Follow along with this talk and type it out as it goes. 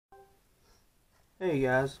Hey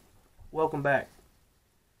guys, welcome back.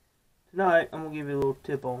 Tonight I'm going to give you a little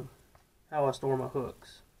tip on how I store my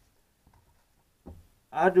hooks.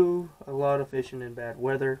 I do a lot of fishing in bad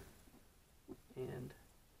weather, and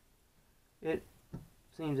it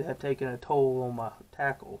seems to have taken a toll on my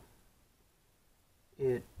tackle.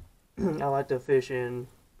 I like to fish in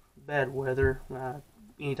bad weather.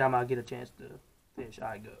 Anytime I get a chance to fish,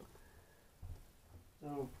 I go.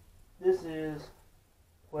 So this is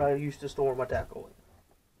what I used to store my tackle in.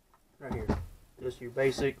 Right here. Just your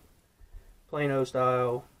basic Plano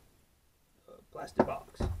style plastic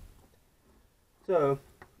box. So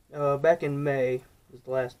back in May was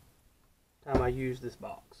the last time I used this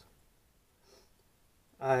box.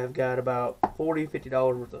 I've got about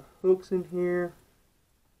 $40–50 worth of hooks in here.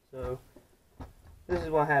 So this is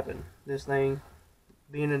what happened. This thing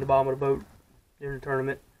being in the bottom of the boat during the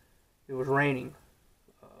tournament, it was raining.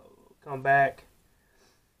 Come back.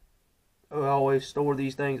 I always store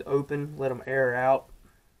these things open, let them air out.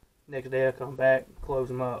 Next day I come back, close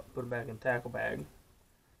them up, put them back in the tackle bag.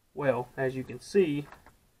 Well, as you can see,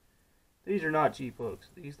 these are not cheap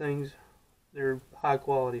hooks. These things, they're high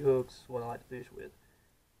quality hooks, what I like to fish with.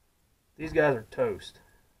 These guys are toast.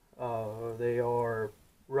 They are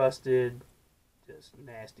rusted, just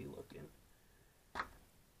nasty looking.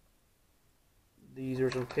 These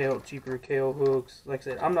are some cheaper Kale hooks. Like I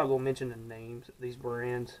said, I'm not going to mention the names of these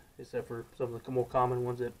brands, except for some of the more common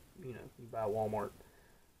ones that you buy at Walmart.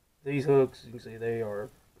 These hooks, you can see they're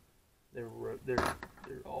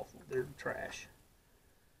awful. They're trash.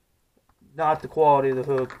 Not the quality of the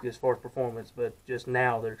hook as far as performance, but just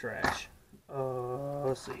now they're trash.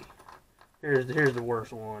 Let's see. Here's the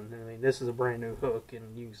worst one. I mean, this is a brand new hook,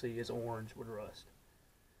 and you can see it's orange with rust.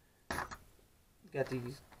 Got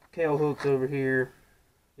these Kale hooks over here.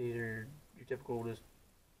 These are your typical just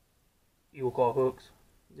eagle claw hooks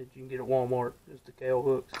that you can get at Walmart. Just the Kale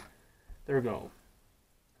hooks. They're gone.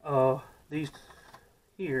 These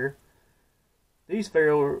here, these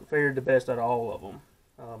fared the best out of all of them.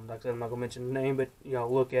 Like I said, I'm not gonna mention the name, but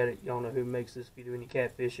y'all look at it. Y'all know who makes this. If you do any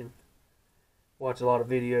catfishing, watch a lot of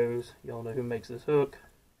videos. Y'all know who makes this hook.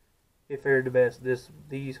 It fared the best.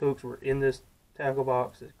 These hooks were in this tackle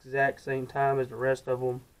box at the exact same time as the rest of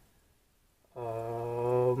them.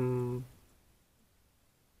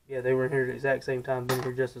 Yeah, they were in here at the exact same time, been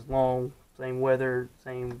here just as long, same weather,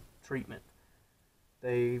 same treatment.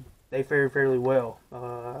 They fared fairly well.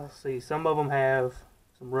 See, some of them have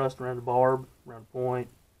some rust around the barb, around the point,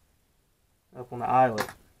 up on the eyelet.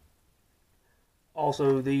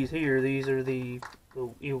 Also, these are the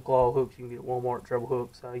little eagle claw hooks you can get at Walmart, treble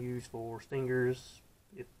hooks I use for stingers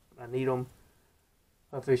if I need them.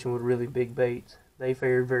 I'm fishing with really big baits. They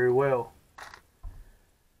fared very well.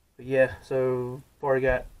 But yeah, so I've already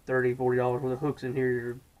got $30–40 worth of hooks in here.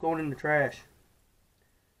 You're going in the trash.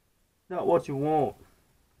 Not what you want.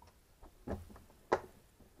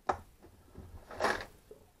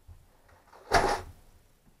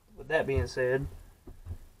 With that being said,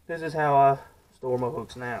 this is how I store my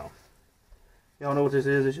hooks now. Y'all know what this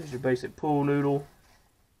is. It's just your basic pool noodle.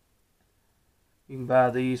 You can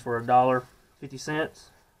buy these for $1.50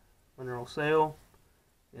 when they're on sale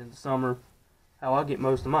in the summer. How I get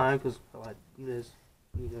most of mine, because I like this,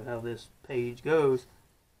 how this page goes,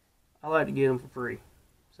 I like to get them for free.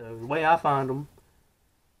 So the way I find them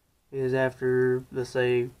is after, let's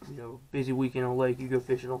say, busy weekend on the lake, you go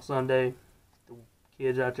fishing on Sunday, the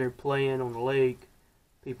kids out there playing on the lake,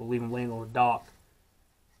 people leave them laying on the dock.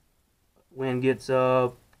 Wind gets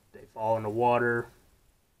up, they fall in the water.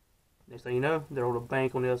 Next thing you know, they're on a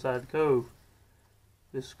bank on the other side of the cove.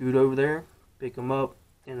 Just scoot over there, pick them up,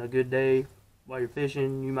 and a good day while you're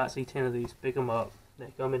fishing, you might see 10 of these. Pick them up.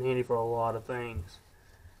 They come in handy for a lot of things.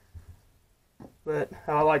 But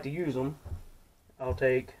how I like to use them, I'll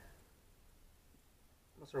take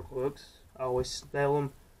my circle hooks. I always snell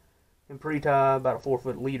them and pre-tie about a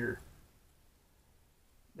 4-foot leader.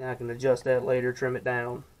 Then I can adjust that later, trim it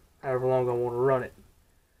down, however long I want to run it.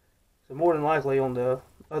 So more than likely on the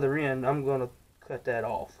other end, I'm going to cut that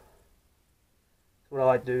off. So what I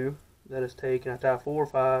like to do, that is take and I tie 4,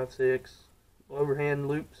 5, 6 overhand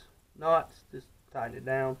loops, knots, just tighten it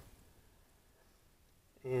down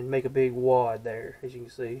and make a big wad there. As you can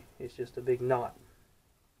see, it's just a big knot.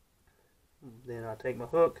 Then I take my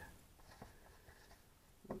hook,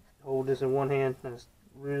 hold this in one hand, and just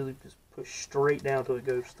really just push straight down till it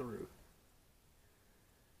goes through.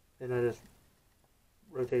 Then I just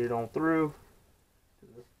rotate it on through.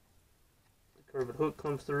 The curved hook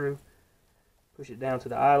comes through. Push it down to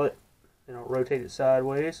the eyelet. Then I'll rotate it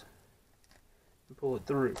sideways and pull it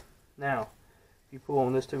through. Now, if you pull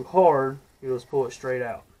on this too hard, you'll just pull it straight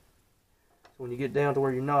out. So So when you get down to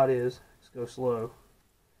where your knot is, just go slow.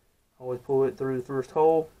 Always pull it through the first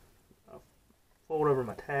hole. I'll fold over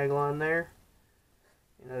my tag line there,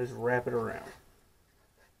 and I just wrap it around.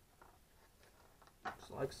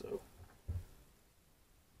 Just like so.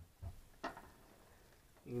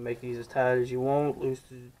 You can make these as tight as you want, loose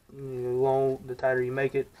as long. The tighter you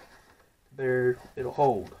make it, the better it'll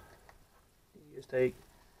hold. You just take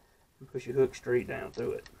and push your hook straight down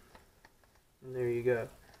through it, and there you go.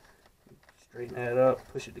 Straighten that up,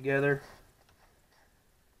 push it together.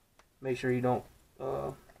 Make sure you don't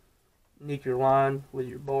nick your line with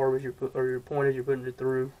your barb as or your point as you're putting it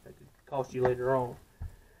through. That could cost you later on.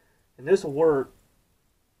 And this will work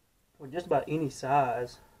with just about any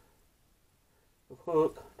size of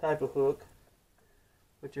hook, type of hook,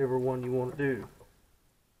 whichever one you want to do.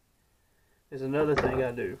 There's another thing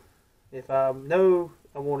I do. If I know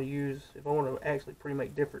I want to actually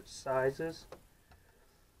pre-make different sizes,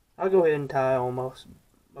 I'll go ahead and tie on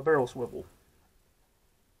my barrel swivel.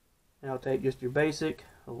 And I'll take just your basic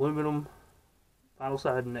aluminum vinyl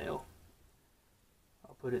side nail.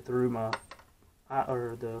 I'll put it through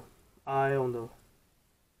the eye on the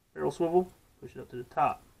barrel swivel, push it up to the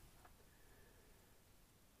top.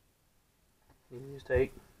 And you just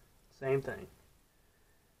take the same thing.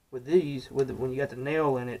 With these, when you got the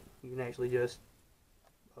nail in it, you can actually just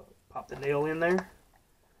pop the nail in there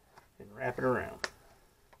and wrap it around.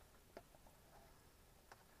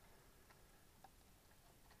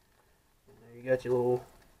 And there you got your little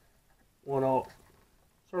 1/0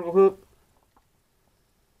 circle hook.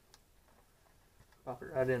 Pop it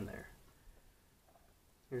right in there.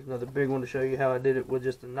 Here's another big one to show you how I did it with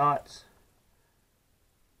just the knots.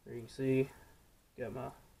 There you can see, got my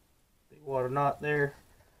big water knot there.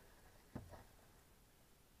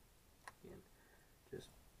 Just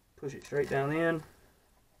push it straight down in,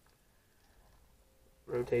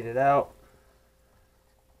 rotate it out,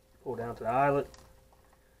 pull down to the eyelet,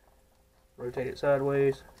 rotate it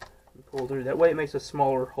sideways, and pull through. That way it makes a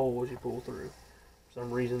smaller hole as you pull through. For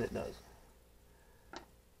some reason it does.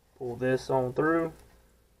 Pull this on through,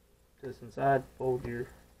 this inside, fold your,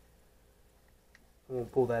 I'm going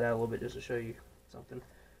to pull that out a little bit just to show you something.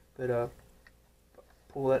 But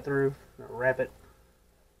pull that through, wrap it.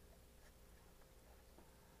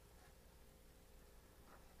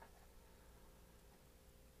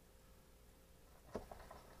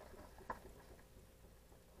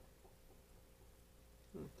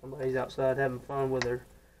 Somebody's outside having fun with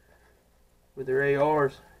their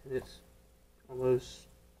ARs. It's almost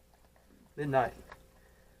midnight.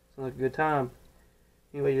 Sounds like a good time.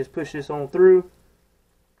 Anyway, just push this on through,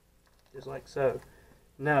 just like so.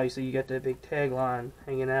 Now you see you got that big tag line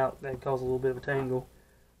hanging out. That causes a little bit of a tangle.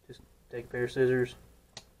 Just take a pair of scissors,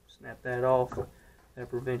 snap that off. That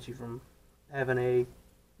prevents you from having a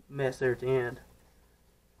mess there at the end.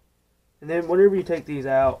 And then whenever you take these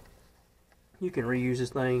out, you can reuse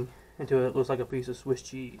this thing until it looks like a piece of Swiss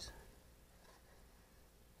cheese.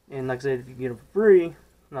 And like I said, if you get them for free,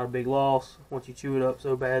 not a big loss. Once you chew it up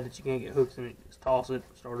so bad that you can't get hooks in it, just toss it,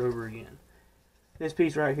 start over again. This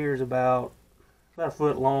piece right here is about a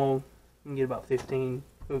foot long. You can get about 15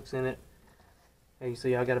 hooks in it. And you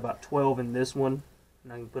see I got about 12 in this one,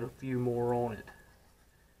 and I can put a few more on it.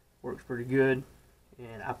 Works pretty good.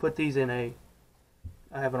 And I put these in I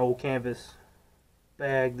have an old canvas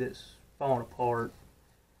bag that's falling apart,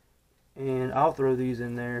 and I'll throw these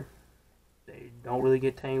in there. They don't really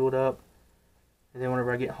get tangled up, and then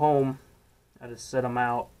whenever I get home, I just set them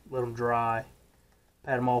out, let them dry,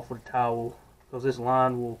 pat them off with a towel, because this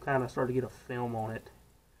line will kind of start to get a film on it.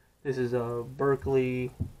 This is a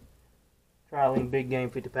Berkley Trilene Big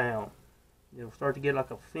Game 50 pound. It'll start to get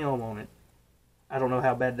like a film on it. I don't know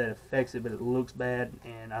how bad that affects it, but it looks bad,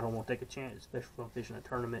 and I don't want to take a chance, especially if I'm fishing a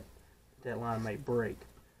tournament, that line may break.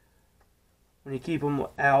 When you keep them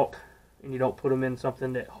out and you don't put them in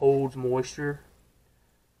something that holds moisture,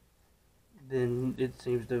 then it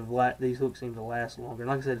seems to these hooks seem to last longer.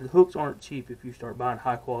 And like I said, the hooks aren't cheap if you start buying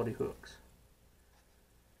high quality hooks.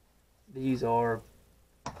 These are,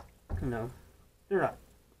 they're not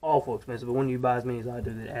awful expensive, but when you buy as many as I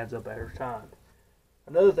do, it adds up over time.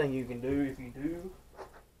 Another thing you can do if you do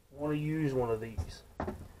want to use one of these, you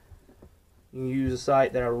can use a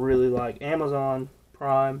site that I really like. Amazon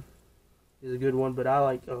Prime is a good one, but I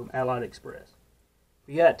like Allied Express. If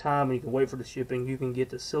you got time and you can wait for the shipping, you can get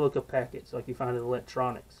the silica packets like you find in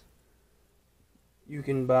electronics. You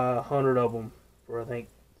can buy 100 of them for I think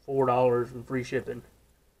 $4 and free shipping.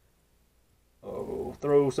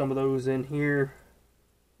 Throw some of those in here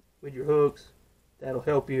with your hooks. That'll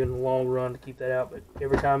help you in the long run to keep that out. But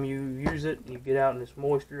every time you use it, you get out and there's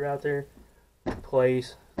moisture out there,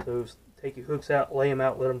 replace those take your hooks out, lay them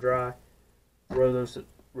out, let them dry,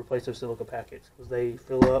 replace those silica packets because they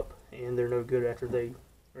fill up and they're no good after they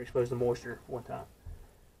are exposed to moisture one time.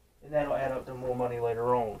 And that'll add up to more money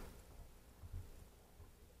later on.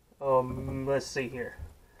 Let's see here.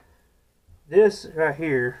 This right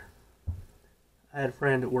here, I had a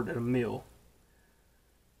friend that worked at a mill,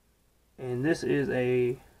 and this is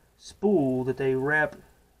a spool that they wrap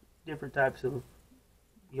different types of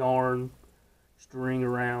yarn, string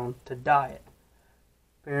around to dye it.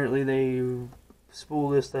 Apparently they spool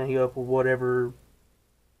this thing up with whatever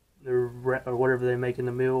they make in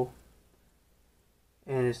the mill,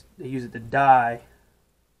 and they use it to dye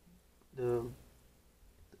the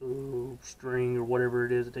string or whatever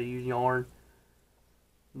it is that they use, yarn.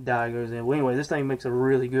 Dye goes in. Well, anyway, this thing makes a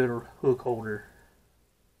really good hook holder.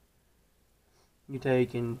 You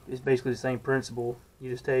take, and it's basically the same principle. You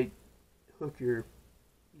just take, you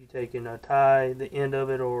take and tie the end of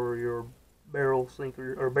it or your barrel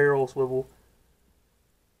sinker or barrel swivel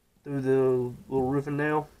through the little roofing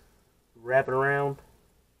nail, wrap it around.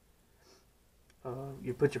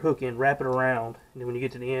 You put your hook in, wrap it around, and then when you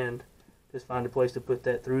get to the end, just find a place to put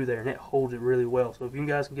that through there, and it holds it really well. So if you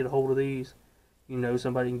guys can get a hold of these, you know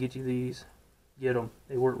somebody can get you these, get them.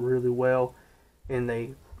 They work really well, and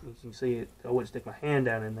they, you can see it, I wouldn't stick my hand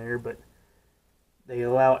down in there, but they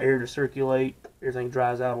allow air to circulate. Everything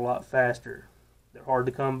dries out a lot faster. They're hard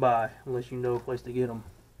to come by unless you know a place to get them.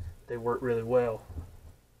 They work really well.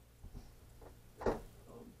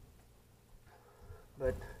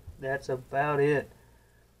 But that's about it.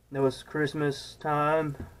 Now it's Christmas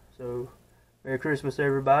time, so Merry Christmas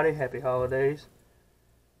everybody, Happy Holidays.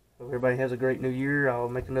 Hope everybody has a great new year. I'll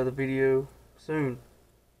make another video soon.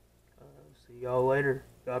 See y'all later.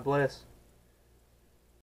 God bless.